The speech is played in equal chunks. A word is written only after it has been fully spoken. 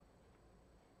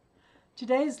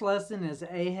Today's lesson is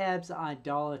Ahab's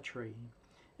idolatry,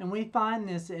 and we find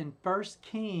this in 1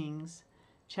 Kings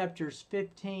chapters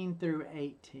 15 through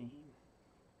 18.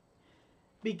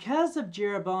 Because of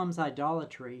Jeroboam's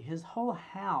idolatry, his whole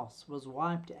house was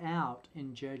wiped out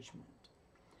in judgment.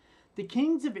 The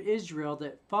kings of Israel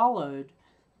that followed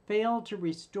failed to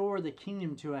restore the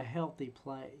kingdom to a healthy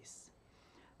place.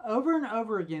 Over and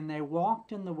over again, they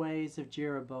walked in the ways of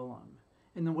Jeroboam,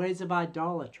 in the ways of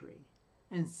idolatry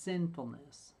and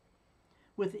sinfulness.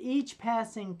 With each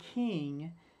passing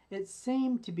king, it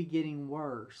seemed to be getting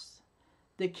worse.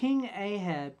 The king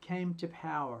Ahab came to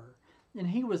power, and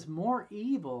he was more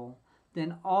evil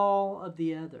than all of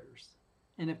the others.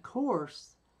 And of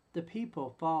course, the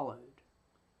people followed.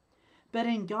 But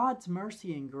in God's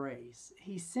mercy and grace,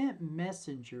 he sent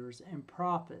messengers and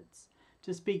prophets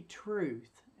to speak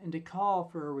truth and to call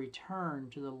for a return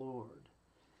to the Lord.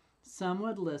 Some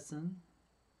would listen,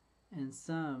 and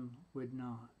some would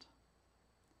not.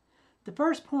 The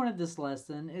first point of this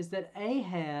lesson is that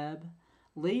Ahab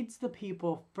leads the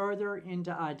people further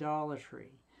into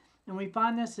idolatry. And we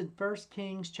find this in 1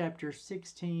 Kings chapter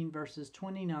 16, verses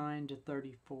 29 to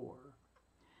 34.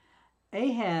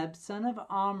 Ahab, son of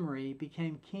Omri,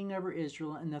 became king over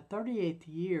Israel in the 38th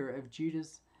year of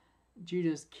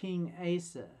Judah's king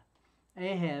Asa.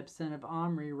 Ahab, son of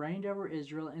Omri, reigned over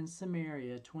Israel in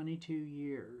Samaria 22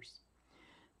 years.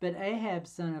 But Ahab,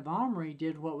 son of Omri,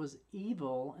 did what was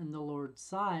evil in the Lord's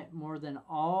sight more than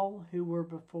all who were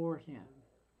before him.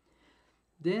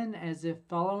 Then, as if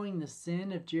following the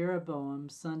sin of Jeroboam,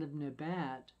 son of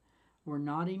Nebat, were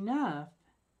not enough,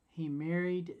 he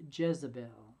married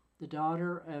Jezebel, the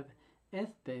daughter of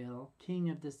Ethbaal, king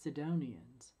of the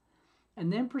Sidonians,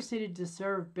 and then proceeded to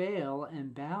serve Baal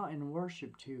and bow and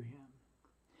worship to him.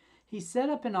 He set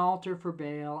up an altar for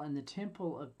Baal in the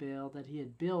temple of Baal that he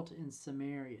had built in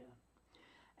Samaria.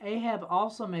 Ahab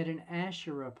also made an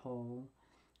Asherah pole.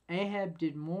 Ahab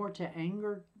did more to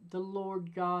anger the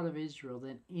Lord God of Israel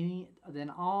than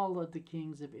all of the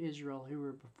kings of Israel who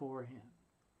were before him.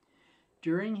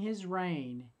 During his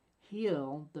reign,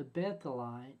 Hiel the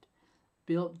Bethelite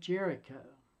built Jericho.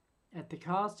 At the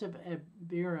cost of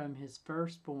Abiram his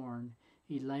firstborn,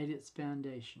 he laid its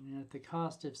foundation, and at the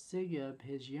cost of Segub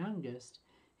his youngest,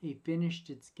 he finished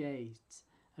its gates,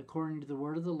 according to the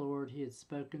word of the Lord he had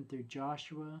spoken through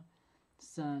Joshua,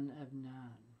 son of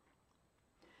Nun.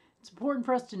 It's important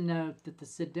for us to note that the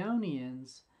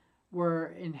Sidonians were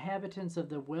inhabitants of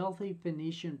the wealthy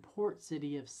Phoenician port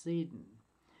city of Sidon,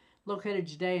 located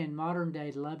today in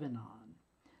modern-day Lebanon.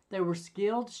 They were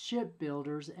skilled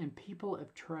shipbuilders and people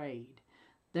of trade.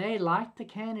 They, like the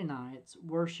Canaanites,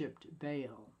 worshipped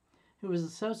Baal, who was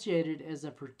associated as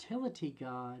a fertility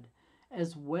god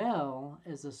as well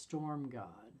as a storm god.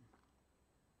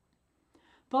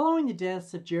 Following the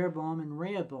deaths of Jeroboam and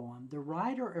Rehoboam, the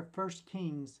writer of 1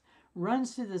 Kings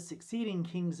runs through the succeeding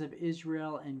kings of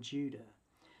Israel and Judah.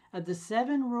 Of the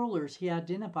 7 rulers, he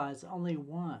identifies only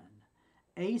one.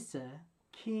 Asa,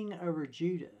 king over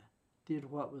Judah, did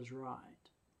what was right.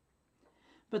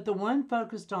 But the one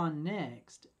focused on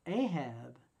next,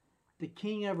 Ahab, the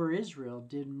king over Israel,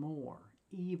 did more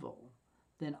evil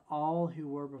than all who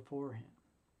were before him.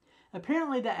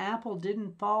 Apparently the apple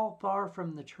didn't fall far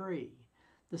from the tree.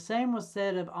 The same was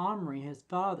said of Omri, his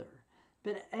father,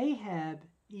 but Ahab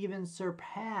even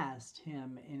surpassed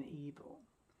him in evil.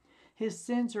 His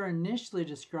sins are initially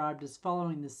described as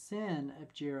following the sin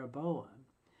of Jeroboam.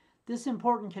 This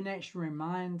important connection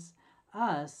reminds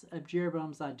us of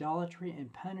Jeroboam's idolatry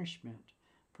and punishment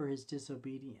for his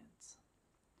disobedience.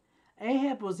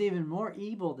 Ahab was even more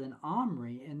evil than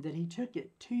Omri in that he took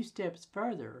it 2 steps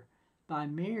further by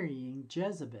marrying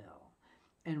Jezebel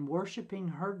and worshiping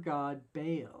her god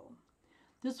Baal.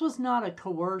 This was not a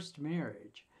coerced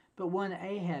marriage, but one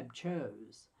Ahab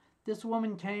chose. This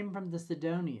woman came from the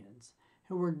Sidonians,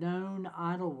 who were known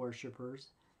idol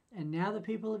worshippers, and now the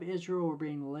people of Israel were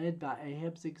being led by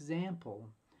Ahab's example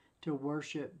to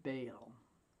worship Baal.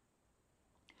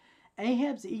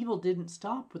 Ahab's evil didn't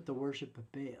stop with the worship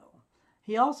of Baal.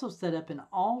 He also set up an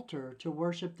altar to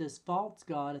worship this false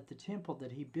god at the temple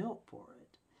that he built for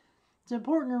it. It's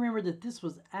important to remember that this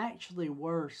was actually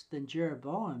worse than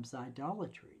Jeroboam's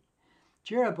idolatry.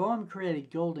 Jeroboam created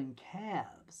golden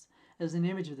calves as an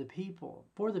image of the people,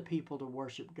 for the people to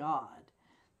worship God.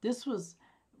 This was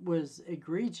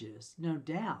egregious, no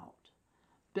doubt.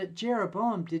 But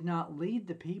Jeroboam did not lead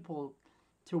the people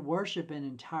to worship an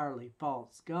entirely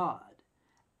false god.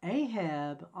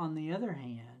 Ahab, on the other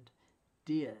hand,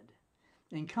 did.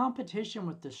 In competition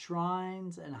with the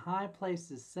shrines and high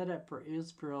places set up for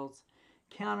Israel's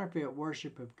counterfeit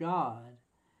worship of God,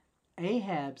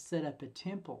 Ahab set up a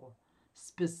temple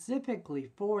specifically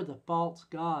for the false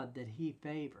god that he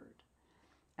favored.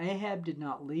 Ahab did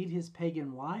not lead his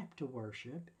pagan wife to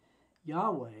worship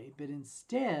Yahweh, but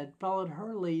instead followed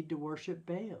her lead to worship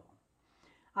Baal.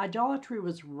 Idolatry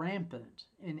was rampant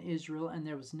in Israel, and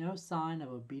there was no sign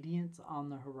of obedience on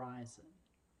the horizon.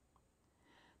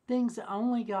 Things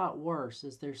only got worse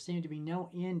as there seemed to be no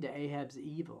end to Ahab's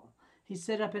evil. He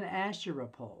set up an Asherah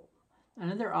pole,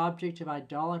 another object of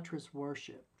idolatrous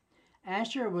worship.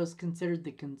 Asherah was considered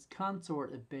the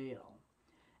consort of Baal.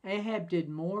 Ahab did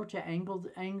more to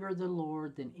anger the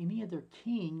Lord than any other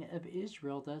king of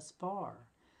Israel thus far.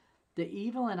 The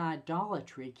evil and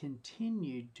idolatry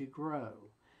continued to grow,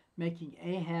 making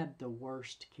Ahab the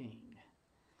worst king.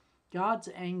 God's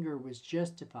anger was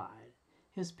justified.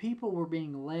 His people were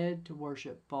being led to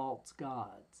worship false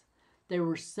gods. They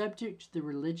were subject to the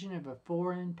religion of a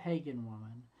foreign pagan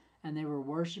woman, and they were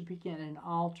worshiping at an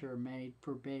altar made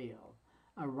for Baal,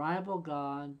 a rival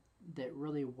god that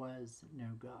really was no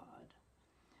God.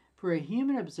 For a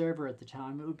human observer at the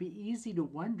time, it would be easy to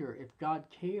wonder if God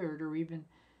cared or even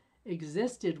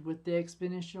existed with the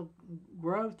exponential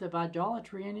growth of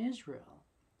idolatry in Israel.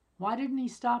 Why didn't he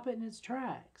stop it in its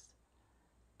tracks?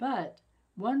 But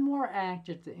one more act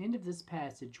at the end of this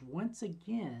passage once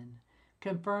again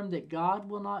confirmed that God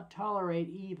will not tolerate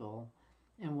evil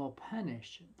and will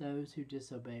punish those who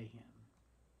disobey him.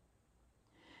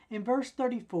 In verse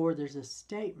 34, there's a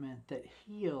statement that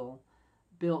Hiel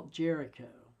built Jericho.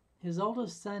 His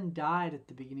oldest son died at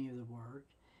the beginning of the work,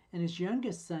 and his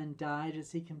youngest son died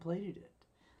as he completed it.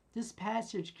 This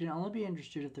passage can only be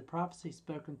understood if the prophecy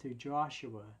spoken through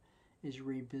Joshua is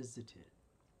revisited.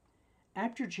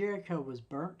 After Jericho was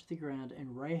burnt to the ground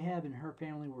and Rahab and her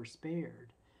family were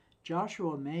spared,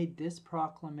 Joshua made this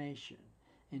proclamation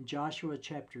in Joshua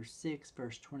chapter 6,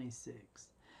 verse 26.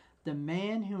 The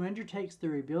man who undertakes the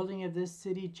rebuilding of this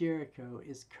city Jericho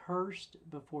is cursed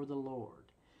before the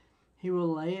Lord. He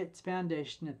will lay its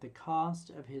foundation at the cost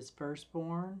of his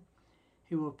firstborn.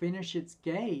 He will finish its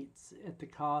gates at the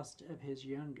cost of his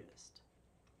youngest.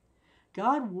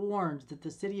 God warned that the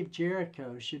city of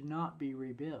Jericho should not be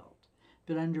rebuilt,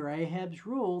 but under Ahab's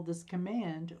rule, this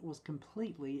command was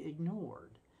completely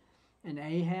ignored, and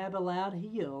Ahab allowed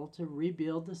Hiel to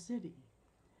rebuild the city.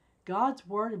 God's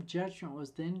word of judgment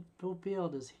was then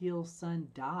fulfilled as Hiel's son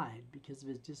died because of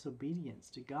his disobedience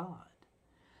to God.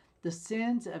 The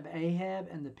sins of Ahab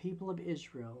and the people of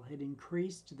Israel had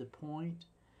increased to the point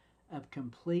of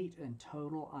complete and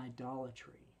total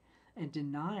idolatry and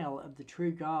denial of the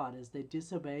true God as they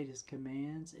disobeyed his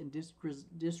commands and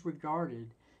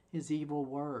disregarded his evil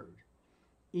word.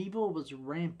 Evil was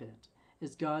rampant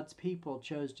as God's people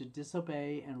chose to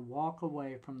disobey and walk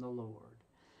away from the Lord.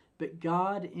 But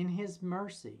God, in his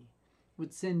mercy,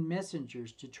 would send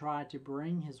messengers to try to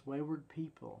bring his wayward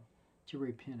people to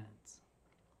repentance.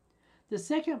 The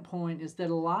second point is that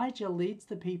Elijah leads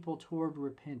the people toward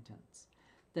repentance.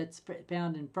 That's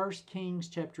found in 1 Kings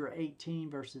chapter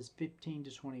 18, verses 15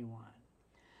 to 21.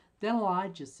 Then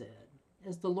Elijah said,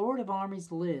 "As the Lord of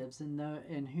armies lives,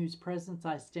 in whose presence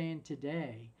I stand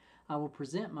today, I will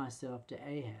present myself to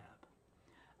Ahab."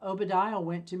 Obadiah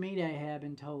went to meet Ahab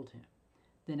and told him.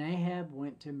 Then Ahab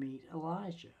went to meet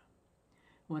Elijah.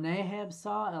 When Ahab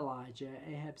saw Elijah,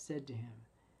 Ahab said to him,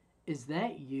 "Is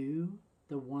that you,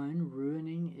 the one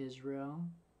ruining Israel?"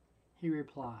 He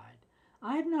replied,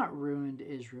 "I have not ruined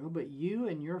Israel, but you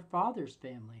and your father's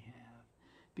family have,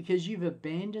 because you've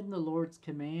abandoned the Lord's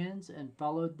commands and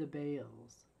followed the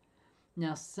Baals.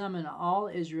 Now summon all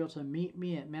Israel to meet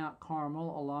me at Mount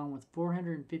Carmel, along with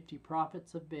 450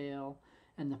 prophets of Baal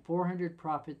and the 400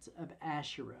 prophets of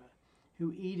Asherah,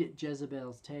 who eat at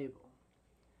Jezebel's table."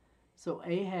 So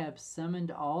Ahab summoned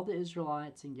all the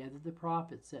Israelites and gathered the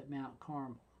prophets at Mount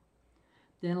Carmel.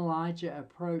 Then Elijah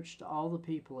approached all the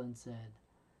people and said,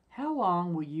 "How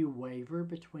long will you waver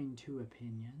between two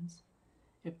opinions?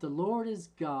 If the Lord is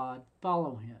God,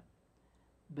 follow him.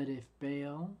 But if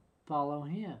Baal, follow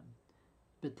him."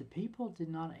 But the people did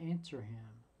not answer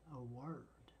him a word.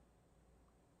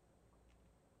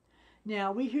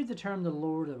 Now, we hear the term the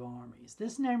Lord of armies.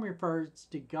 This name refers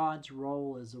to God's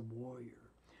role as a warrior,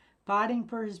 fighting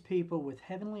for his people with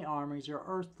heavenly armies or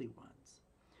earthly ones,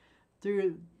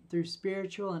 through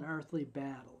spiritual and earthly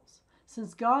battles.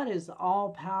 Since God is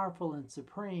all-powerful and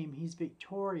supreme, he's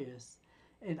victorious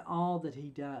in all that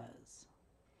he does.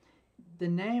 The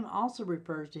name also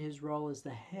refers to his role as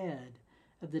the head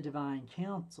of the divine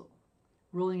council,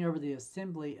 ruling over the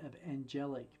assembly of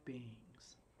angelic beings.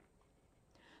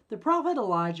 The prophet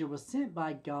Elijah was sent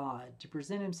by God to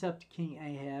present himself to King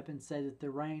Ahab and say that the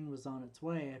rain was on its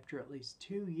way after at least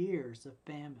 2 years of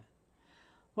famine.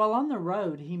 While on the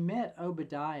road, he met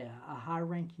Obadiah, a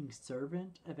high-ranking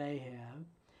servant of Ahab,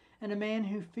 and a man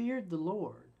who feared the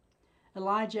Lord.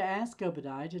 Elijah asked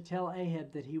Obadiah to tell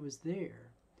Ahab that he was there.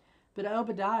 But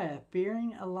Obadiah,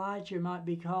 fearing Elijah might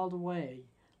be called away,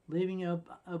 leaving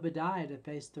Obadiah to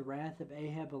face the wrath of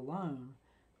Ahab alone,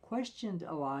 questioned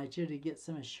Elijah to get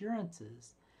some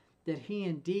assurances that he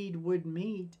indeed would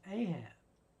meet Ahab.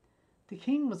 The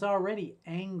king was already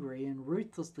angry and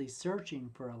ruthlessly searching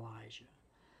for Elijah,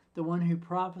 the one who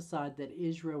prophesied that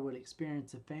Israel would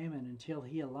experience a famine until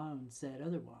he alone said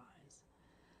otherwise.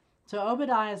 So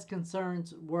Obadiah's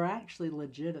concerns were actually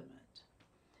legitimate.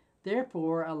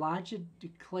 Therefore, Elijah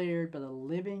declared by the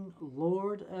living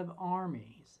Lord of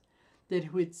armies that he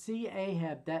would see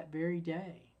Ahab that very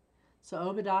day. So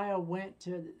Obadiah went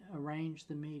to arrange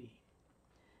the meeting.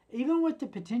 Even with the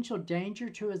potential danger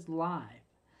to his life,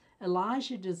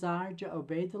 Elijah desired to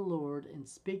obey the Lord and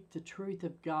speak the truth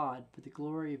of God for the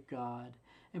glory of God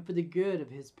and for the good of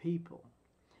his people.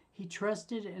 He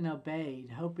trusted and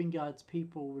obeyed, hoping God's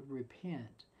people would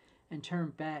repent and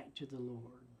turn back to the Lord.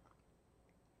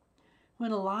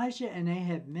 When Elijah and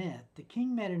Ahab met, the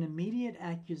king made an immediate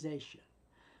accusation,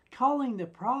 calling the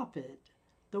prophet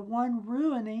the one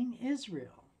ruining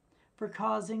Israel for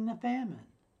causing the famine.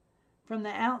 From the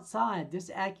outside, this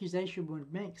accusation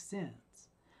would make sense.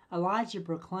 Elijah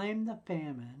proclaimed the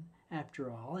famine, after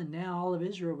all, and now all of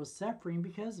Israel was suffering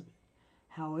because of it.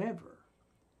 However,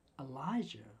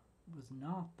 Elijah was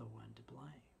not the one to blame.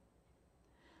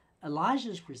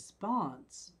 Elijah's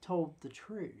response told the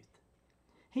truth.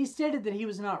 He stated that he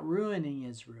was not ruining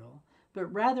Israel,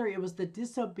 but rather it was the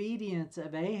disobedience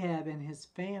of Ahab and his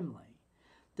family.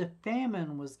 The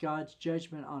famine was God's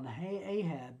judgment on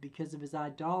Ahab because of his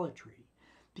idolatry,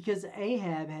 because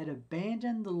Ahab had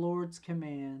abandoned the Lord's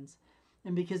commands,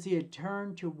 and because he had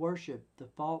turned to worship the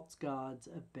false gods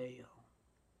of Baal.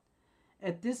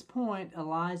 At this point,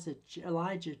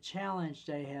 Elijah challenged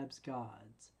Ahab's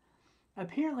gods.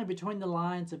 Apparently, between the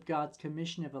lines of God's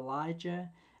commission of Elijah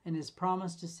and his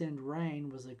promise to send rain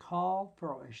was a call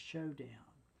for a showdown.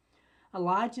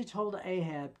 Elijah told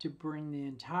Ahab to bring the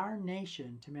entire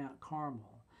nation to Mount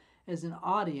Carmel as an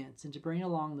audience and to bring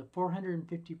along the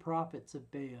 450 prophets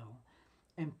of Baal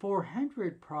and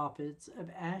 400 prophets of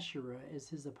Asherah as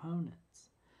his opponents.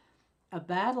 A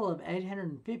battle of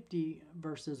 850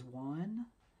 versus 1.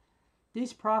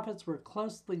 These prophets were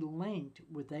closely linked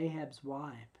with Ahab's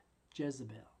wife,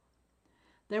 Jezebel.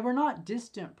 They were not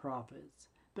distant prophets,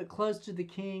 but close to the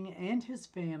king and his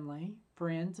family,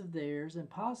 friends of theirs, and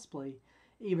possibly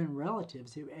even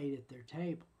relatives who ate at their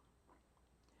table.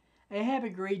 Ahab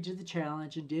agreed to the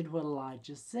challenge and did what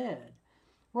Elijah said.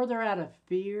 Whether out of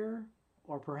fear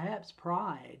or perhaps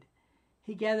pride,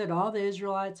 he gathered all the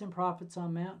Israelites and prophets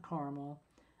on Mount Carmel,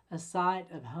 a site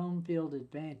of home field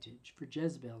advantage for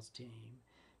Jezebel's team,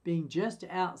 being just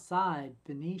outside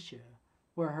Phoenicia,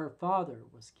 where her father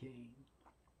was king.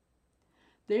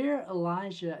 There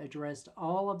Elijah addressed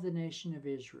all of the nation of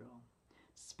Israel,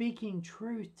 speaking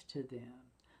truth to them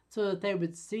so that they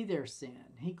would see their sin.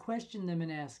 He questioned them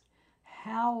and asked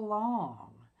how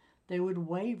long they would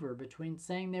waver between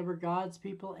saying they were God's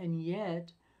people and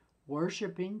yet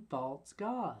worshiping false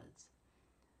gods.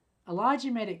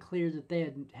 Elijah made it clear that they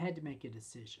had to make a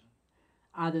decision.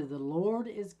 Either the Lord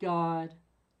is God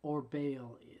or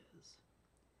Baal is.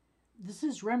 This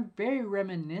is very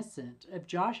reminiscent of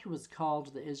Joshua's call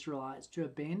to the Israelites to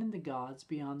abandon the gods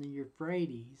beyond the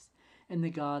Euphrates and the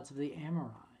gods of the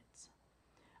Amorites.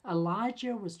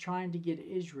 Elijah was trying to get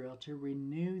Israel to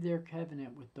renew their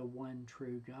covenant with the one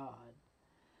true God.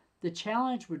 The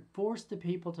challenge would force the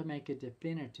people to make a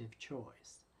definitive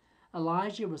choice.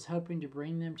 Elijah was hoping to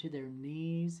bring them to their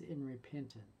knees in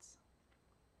repentance.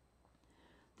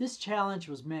 This challenge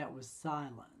was met with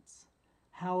silence.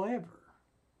 However,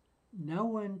 no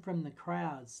one from the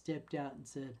crowd stepped out and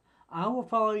said, I will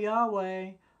follow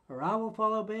Yahweh, or I will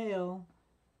follow Baal.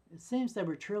 It seems they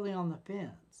were truly on the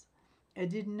fence and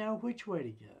didn't know which way to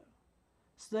go.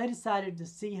 So they decided to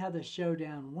see how the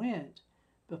showdown went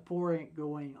before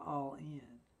going all in.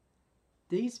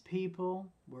 These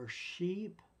people were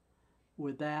sheep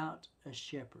without a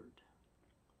shepherd.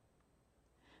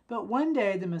 But one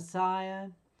day the Messiah,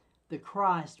 the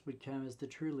Christ, would come as the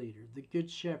true leader, the good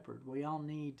shepherd we all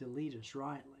need to lead us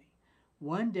rightly.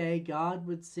 One day God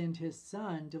would send his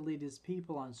Son to lead his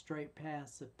people on straight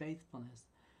paths of faithfulness,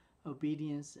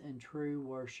 obedience, and true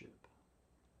worship.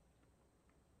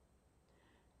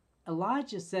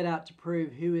 Elijah set out to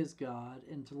prove who is God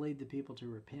and to lead the people to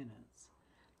repentance.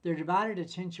 Their divided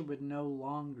attention would no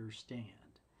longer stand.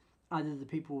 Either the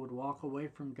people would walk away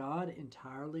from God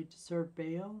entirely to serve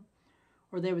Baal,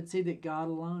 or they would see that God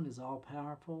alone is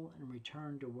all-powerful and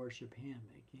return to worship Him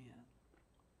again.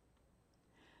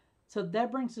 So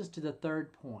that brings us to the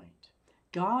third point.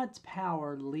 God's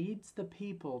power leads the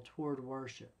people toward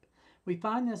worship. We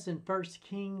find this in 1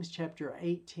 Kings chapter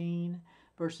 18,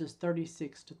 verses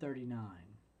 36 to 39.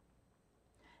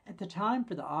 At the time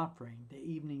for the offering, the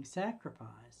evening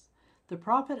sacrifice, the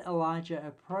prophet Elijah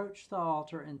approached the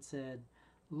altar and said,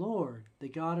 Lord, the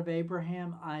God of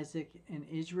Abraham, Isaac, and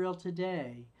Israel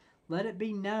today, let it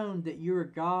be known that you are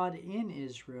God in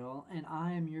Israel, and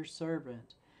I am your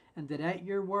servant, and that at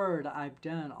your word I've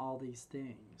done all these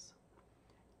things.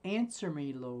 Answer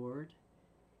me, Lord.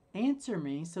 Answer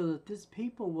me so that this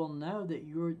people will know that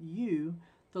you,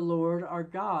 the Lord, are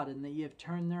God, and that you have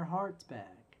turned their hearts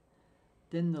back.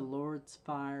 Then the Lord's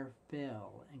fire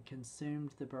fell and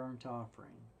consumed the burnt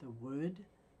offering, the wood,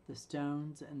 the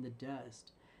stones, and the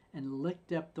dust, and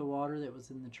licked up the water that was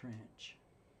in the trench.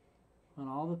 When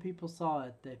all the people saw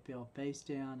it, they fell face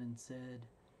down and said,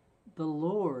 The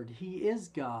Lord, He is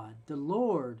God. The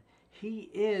Lord, He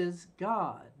is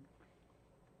God.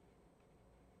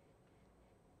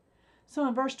 So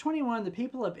in verse 21, the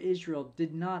people of Israel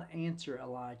did not answer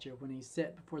Elijah when he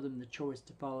set before them the choice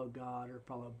to follow God or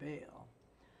follow Baal.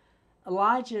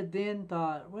 Elijah then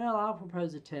thought, well, I'll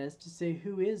propose a test to see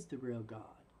who is the real God.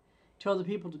 He told the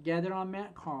people to gather on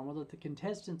Mount Carmel that the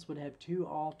contestants would have 2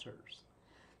 altars.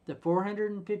 The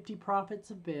 450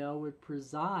 prophets of Baal would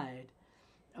preside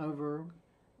over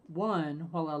one,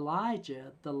 while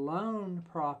Elijah, the lone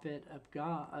prophet of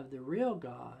God, of the real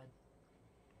God,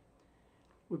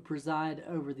 would preside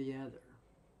over the other.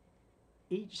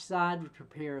 Each side would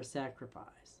prepare a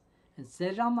sacrifice and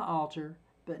set it on the altar,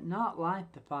 but not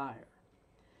light the fire.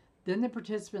 Then the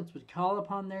participants would call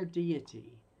upon their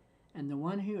deity, and the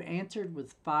one who answered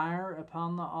with fire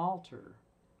upon the altar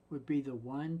would be the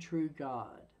one true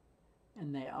God,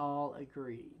 and they all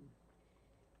agreed.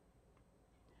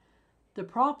 The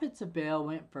prophets of Baal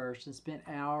went first and spent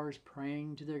hours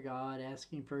praying to their God,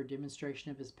 asking for a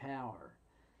demonstration of His power.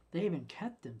 They even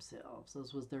cut themselves,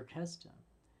 as was their custom.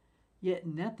 Yet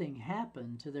nothing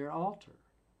happened to their altar.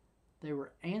 They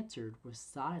were answered with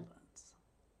silence.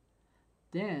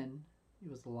 Then it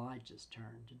was Elijah's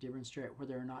turn to demonstrate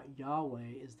whether or not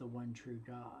Yahweh is the one true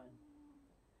God.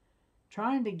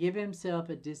 Trying to give himself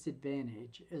a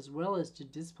disadvantage, as well as to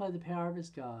display the power of his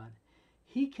God,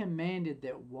 he commanded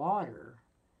that water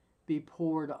be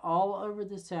poured all over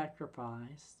the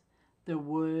sacrifice, the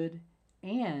wood,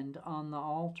 and on the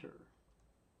altar.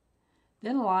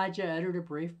 Then Elijah uttered a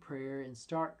brief prayer in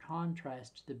stark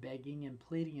contrast to the begging and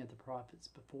pleading of the prophets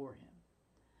before him.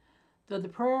 Though the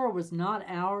prayer was not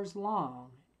hours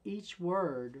long, each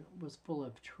word was full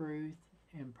of truth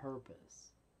and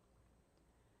purpose.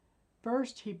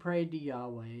 First, he prayed to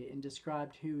Yahweh and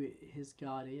described who his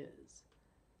God is,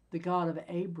 the God of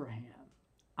Abraham,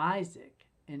 Isaac,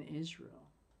 and Israel.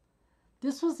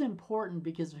 This was important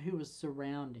because of who was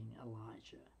surrounding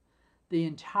Elijah. The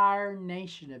entire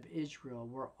nation of Israel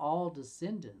were all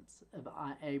descendants of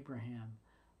Abraham,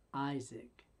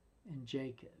 Isaac, and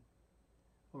Jacob,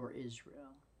 or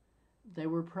Israel. They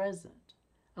were present.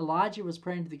 Elijah was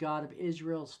praying to the God of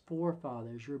Israel's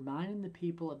forefathers, reminding the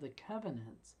people of the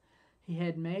covenants he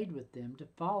had made with them to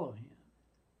follow him.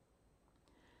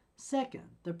 Second,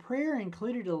 the prayer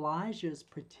included Elijah's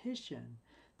petition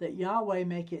that Yahweh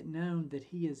make it known that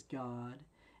he is God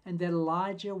and that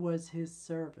Elijah was his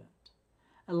servant.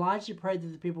 Elijah prayed that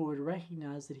the people would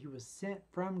recognize that he was sent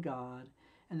from God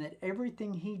and that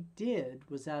everything he did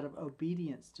was out of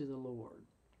obedience to the Lord.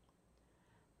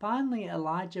 Finally,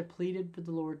 Elijah pleaded for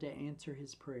the Lord to answer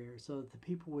his prayer so that the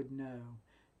people would know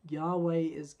Yahweh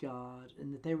is God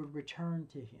and that they would return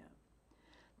to him.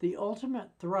 The ultimate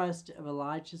thrust of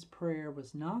Elijah's prayer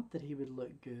was not that he would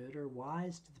look good or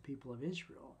wise to the people of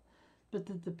Israel, but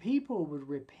that the people would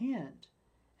repent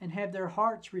and have their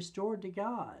hearts restored to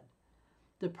God.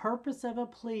 The purpose of a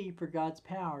plea for God's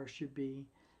power should be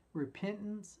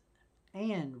repentance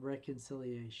and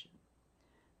reconciliation.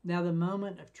 Now the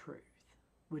moment of truth.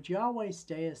 Would Yahweh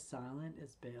stay as silent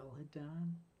as Baal had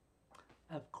done?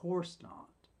 Of course not.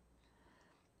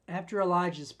 After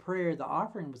Elijah's prayer, the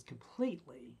offering was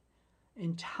completely,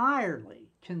 entirely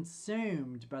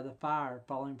consumed by the fire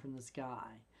falling from the sky.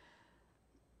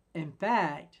 In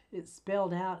fact, it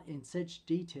spelled out in such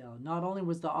detail. Not only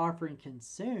was the offering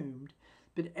consumed,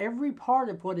 but every part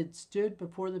of what had stood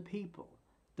before the people,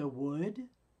 the wood,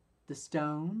 the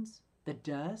stones, the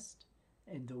dust,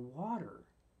 and the water,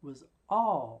 was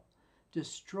all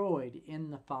destroyed in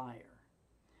the fire.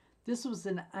 This was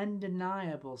an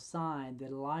undeniable sign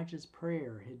that Elijah's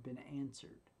prayer had been answered.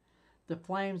 The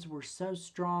flames were so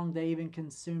strong they even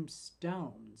consumed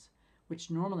stones, which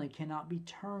normally cannot be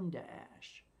turned to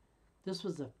ash. This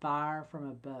was a fire from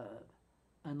above,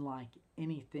 unlike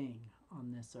anything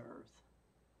on this earth.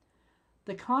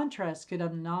 The contrast could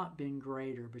have not been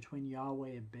greater between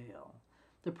Yahweh and Baal.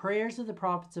 The prayers of the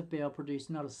prophets of Baal produced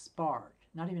not a spark,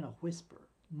 not even a whisper,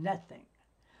 nothing.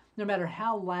 No matter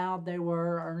how loud they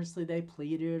were, earnestly they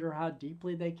pleaded, or how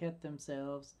deeply they kept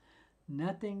themselves,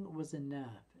 nothing was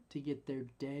enough to get their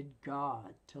dead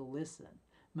God to listen,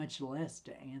 much less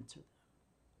to answer them.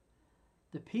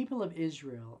 The people of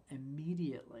Israel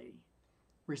immediately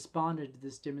responded to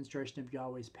this demonstration of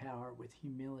Yahweh's power with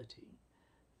humility,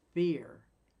 fear,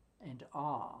 and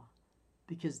awe,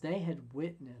 because they had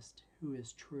witnessed who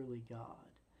is truly God.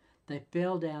 They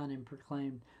fell down and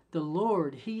proclaimed, "The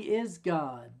Lord, He is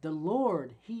God. The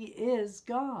Lord, He is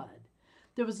God."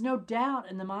 There was no doubt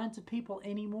in the minds of people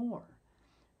anymore.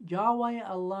 Yahweh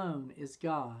alone is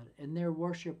God, and their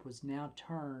worship was now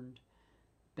turned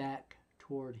back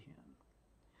toward Him.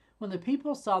 When the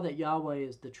people saw that Yahweh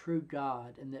is the true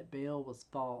God and that Baal was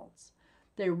false,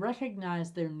 they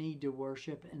recognized their need to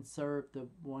worship and serve the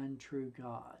one true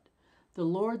God. The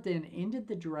Lord then ended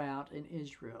the drought in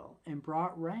Israel and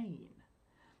brought rain.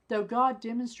 Though God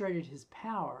demonstrated His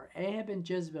power, Ahab and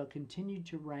Jezebel continued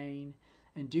to reign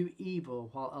and do evil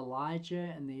while Elijah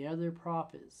and the other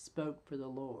prophets spoke for the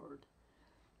Lord.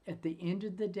 At the end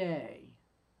of the day,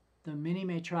 though many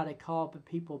may try to call the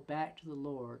people back to the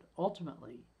Lord,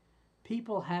 ultimately,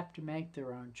 people have to make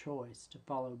their own choice to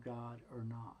follow God or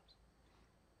not.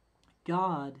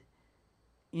 God,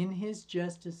 in His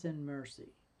justice and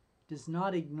mercy, does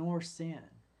not ignore sin,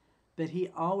 but He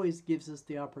always gives us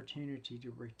the opportunity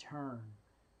to return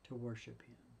to worship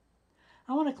Him.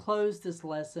 I want to close this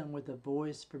lesson with a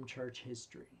voice from church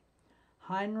history.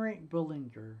 Heinrich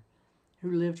Bullinger,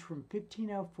 who lived from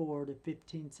 1504 to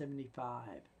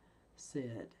 1575,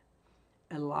 said,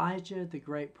 "Elijah, the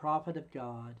great prophet of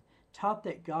God, taught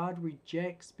that God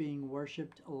rejects being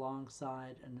worshipped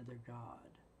alongside another God.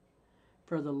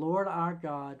 For the Lord our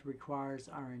God requires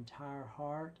our entire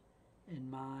heart and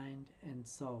mind and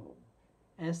soul.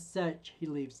 As such, He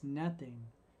leaves nothing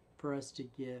for us to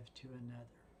give to another."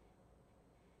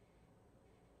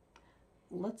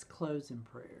 Let's close in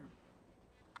prayer.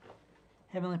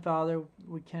 Heavenly Father,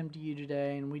 we come to You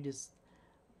today and we just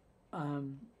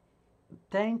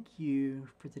thank You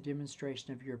for the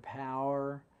demonstration of Your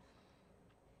power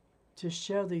to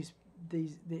show the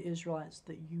Israelites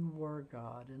that You were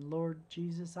God. And Lord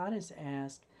Jesus, I just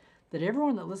ask that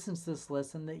everyone that listens to this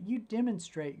lesson, that You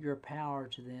demonstrate Your power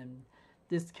to them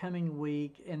this coming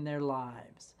week in their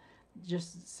lives.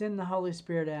 Just send the Holy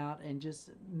Spirit out and just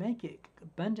make it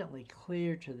abundantly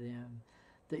clear to them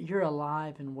that You're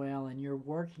alive and well and You're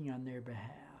working on their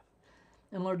behalf.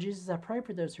 And Lord Jesus, I pray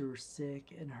for those who are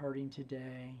sick and hurting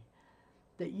today,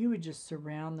 that You would just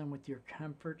surround them with Your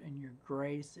comfort and Your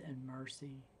grace and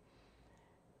mercy,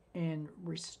 and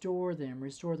restore them,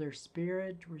 restore their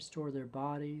spirit, restore their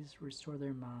bodies, restore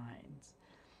their minds.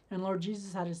 And Lord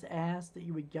Jesus, I just ask that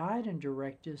You would guide and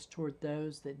direct us toward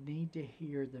those that need to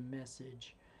hear the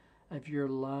message of Your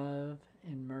love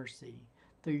and mercy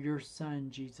through Your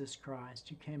Son, Jesus Christ,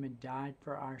 who came and died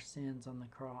for our sins on the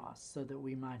cross so that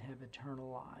we might have eternal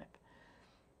life,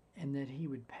 and that He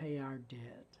would pay our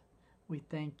debt. We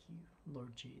thank You,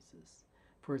 Lord Jesus,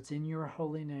 for it's in Your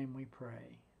holy name we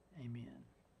pray. Amen.